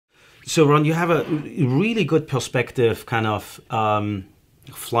So Ron, you have a really good perspective, kind of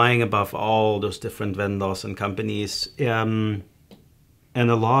flying above all those different vendors and companies, and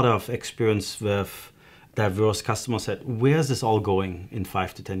a lot of experience with diverse customer set. Where is this all going in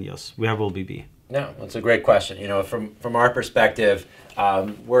 5 to 10 years? Where will we be? No, that's a great question. You know, from our perspective,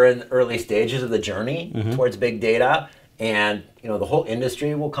 we're in the early stages of the journey towards big data, and you know the whole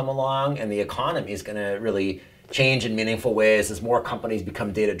industry will come along, and the economy is going to really change in meaningful ways as more companies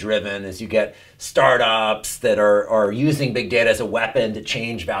become data driven, as you get startups that are using big data as a weapon to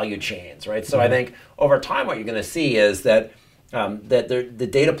change value chains, right? So I think over time, what you're going to see is that the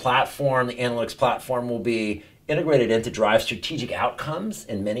data platform, the analytics platform will be integrated in to drive strategic outcomes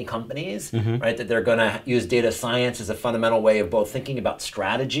in many companies, right? That they're going to use data science as a fundamental way of both thinking about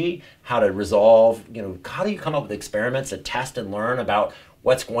strategy, how to resolve, you know, how do you come up with experiments that test and learn about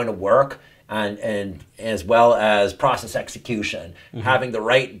what's going to work, and as well as process execution, having the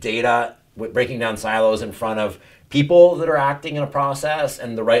right data, breaking down silos in front of people that are acting in a process,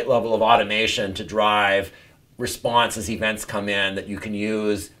 and the right level of automation to drive response as events come in, that you can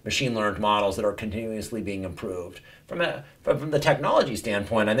use machine learned models that are continuously being improved. From the technology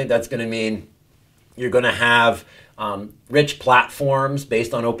standpoint, I think that's going to mean you're going to have rich platforms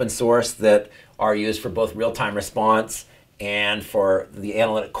based on open source that are used for both real-time response and for the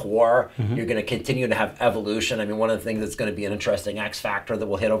analytic core. You're going to continue to have evolution. I mean, one of the things that's going to be an interesting X factor that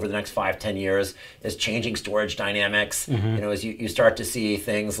will hit over the next 5-10 years is changing storage dynamics. You know, as you start to see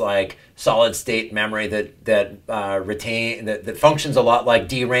things like solid state memory that functions a lot like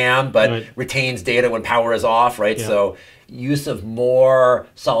DRAM, but retains data when power is off, right? So use of more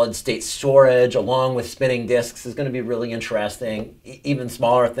solid state storage along with spinning disks is going to be really interesting. Even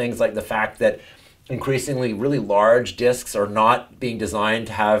smaller things like the fact that increasingly really large disks are not being designed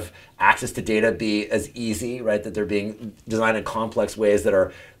to have access to data be as easy, right? That they're being designed in complex ways that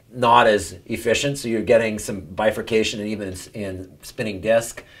are not as efficient. So you're getting some bifurcation and even in spinning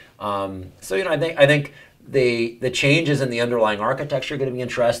disk. So, you know, I think the changes in the underlying architecture are going to be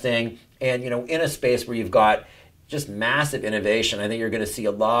interesting. And, you know, in a space where you've got just massive innovation, I think you're going to see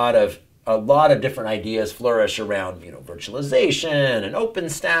a lot of different ideas flourish around, you know, virtualization and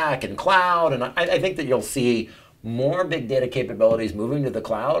OpenStack and cloud. And I think that you'll see more big data capabilities moving to the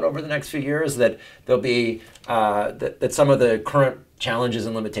cloud over the next few years, that there'll be that some of the current challenges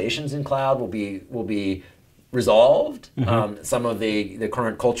and limitations in cloud will be resolved. Some of the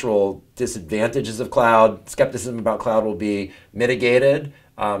current cultural disadvantages of cloud, skepticism about cloud, will be mitigated.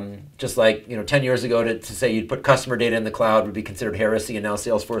 Just like, you know, 10 years ago to say you'd put customer data in the cloud would be considered heresy, and now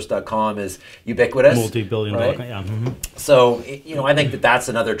Salesforce.com is ubiquitous. Multi-billion dollar, So, you know, I think that that's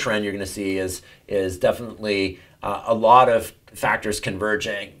another trend you're going to see is definitely a lot of factors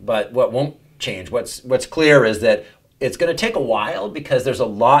converging. But what won't change, what's clear is that it's going to take a while, because there's a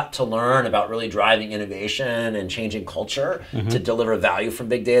lot to learn about really driving innovation and changing culture to deliver value from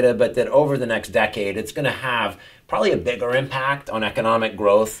big data, but that over the next decade, it's going to have probably a bigger impact on economic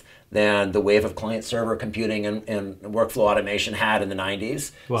growth than the wave of client-server computing and workflow automation had in the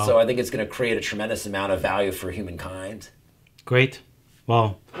 90s. Wow. So I think it's going to create a tremendous amount of value for humankind. Great.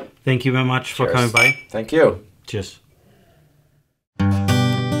 Well, thank you very much for coming by. Thank you. Cheers.